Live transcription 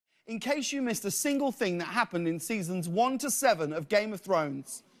in case you missed a single thing that happened in seasons 1 to 7 of Game of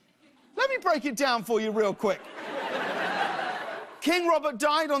Thrones. Let me break it down for you real quick. King Robert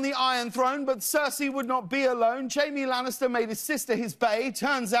died on the Iron Throne, but Cersei would not be alone. Jaime Lannister made his sister his bae.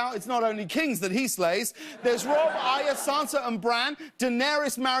 Turns out it's not only kings that he slays. There's Robb, Arya, Sansa and Bran.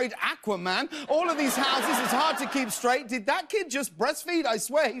 Daenerys married Aquaman. All of these houses, it's hard to keep straight. Did that kid just breastfeed? I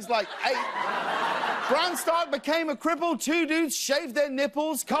swear he's like 8. Bran Stark became a cripple. 2 dudes shaved their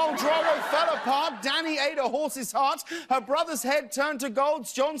nipples. Khal Drogo fell apart. Dany ate a horse's heart. Her brother's head turned to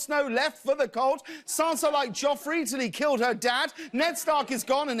gold. Jon Snow left for the cold. Sansa liked Joffrey till he killed her dad. Ned Stark is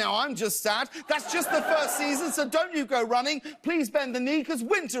gone and now I'm just sad. That's just the first season, so don't you go running. Please bend the knee, because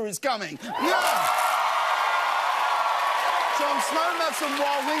winter is coming. Yeah! Jon Snow met some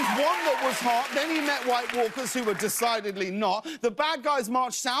wildlings, one that was hot. Then he met White Walkers who were decidedly not. The bad guys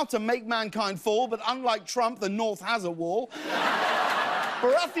marched south to make mankind fall, but unlike Trump, the North has a wall.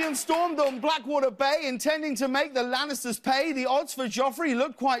 Baratheon stormed on Blackwater Bay, intending to make the Lannisters pay. The odds for Joffrey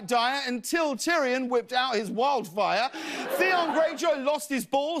looked quite dire until Tyrion whipped out his wildfire. Theon Greyjoy lost his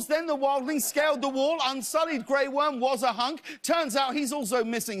balls, then the wildlings scaled the wall. Unsullied Grey Worm was a hunk. Turns out he's also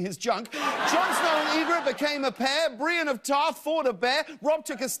missing his junk. Jon Snow and Ygritte became a pair. Brienne of Tarth fought a bear. Robb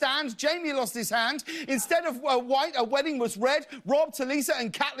took a stand. Jaime lost his hand. Instead of white, a wedding was red. Robb, Talisa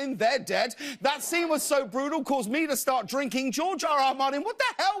and Catelyn, they're dead. That scene was so brutal, caused me to start drinking. George R.R. Martin, what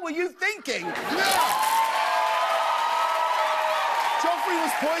the hell were you thinking? Yeah. Joffrey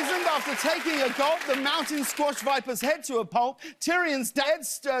was poisoned after taking a gulp. The mountain squashed Viper's head to a pulp. Tyrion's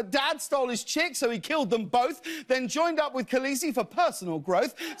dad stole his chick, so he killed them both, then joined up with Khaleesi for personal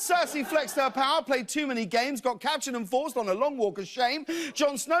growth. Cersei flexed her power, played too many games, got captured and forced on a long walk of shame.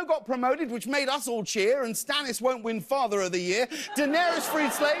 Jon Snow got promoted, which made us all cheer, and Stannis won't win Father of the Year. Daenerys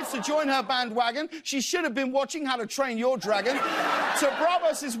freed slaves to join her bandwagon. She should have been watching How to Train Your Dragon. To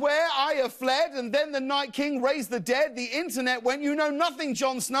Braavos is where Arya fled, and then the Night King raised the dead. The internet went, you know nothing,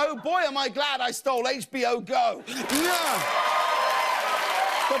 Jon Snow. Boy, am I glad I stole HBO Go. No.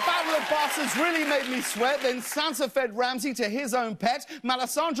 The Battle of Bastards really made me sweat. Then Sansa fed Ramsay to his own pet.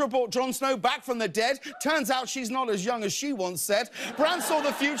 Melisandre brought Jon Snow back from the dead. Turns out she's not as young as she once said. Bran saw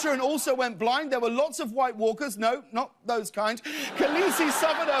the future and also went blind. There were lots of White Walkers. No, not those kind. Khaleesi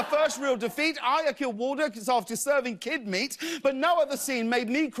suffered her first real defeat. Arya killed Walder after serving kid meat. But no other scene made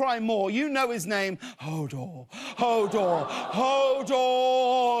me cry more. You know his name. Hodor. Hodor.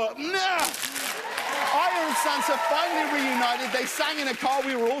 Hodor. Nah! Arya and Sansa finally reunited. They sang in a car.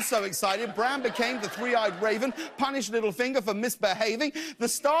 We were all so excited. Bran became the three-eyed raven, punished Littlefinger for misbehaving. The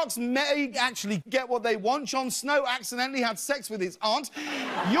Starks may actually get what they want. Jon Snow accidentally had sex with his aunt.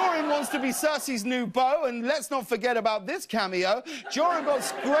 Yoren wants to be Cersei's new beau. And let's not forget about this cameo. Jorah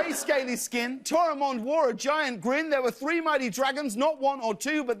got grey, scaly skin. Tormund wore a giant grin. There were 3 mighty dragons, not 1 or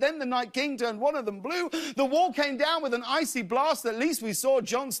 2, but then the Night King turned one of them blue. The wall came down with an icy blast. At least we saw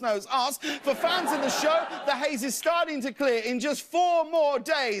Jon Snow's ass. For fans of the show, the haze is starting to clear. In just 4 more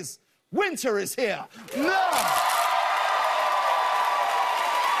days, winter is here. No!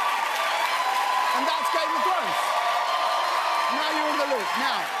 And that's Game of Thrones. Now you're in the loop.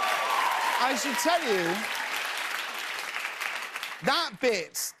 Now, I should tell you, that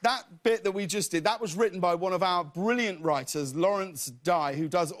bit that we just did, that was written by one of our brilliant writers, Lawrence Dye, who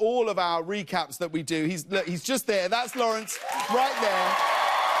does all of our recaps that we do. He's just there. That's Lawrence right there.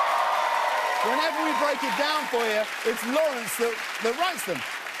 Whenever we break it down for you, it's Lawrence that writes them.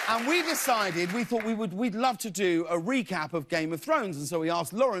 And we decided, we thought we'd love to do a recap of Game of Thrones. And so we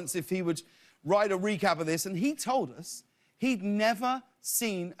asked Lawrence if he would write a recap of this. And he told us he'd never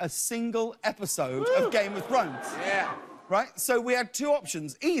seen a single episode of Game of Thrones. Yeah. Right? So we had 2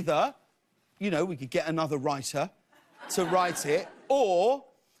 options. Either, you know, we could get another writer to write it, or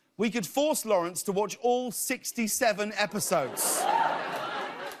we could force Lawrence to watch all 67 episodes.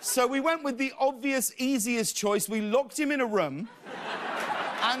 So we went with the obvious, easiest choice. We locked him in a room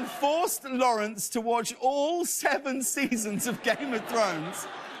and forced Lawrence to watch all 7 seasons of Game of Thrones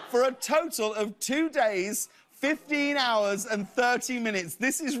for a total of 2 days, 15 hours and 30 minutes.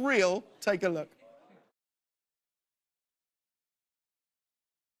 This is real. Take a look.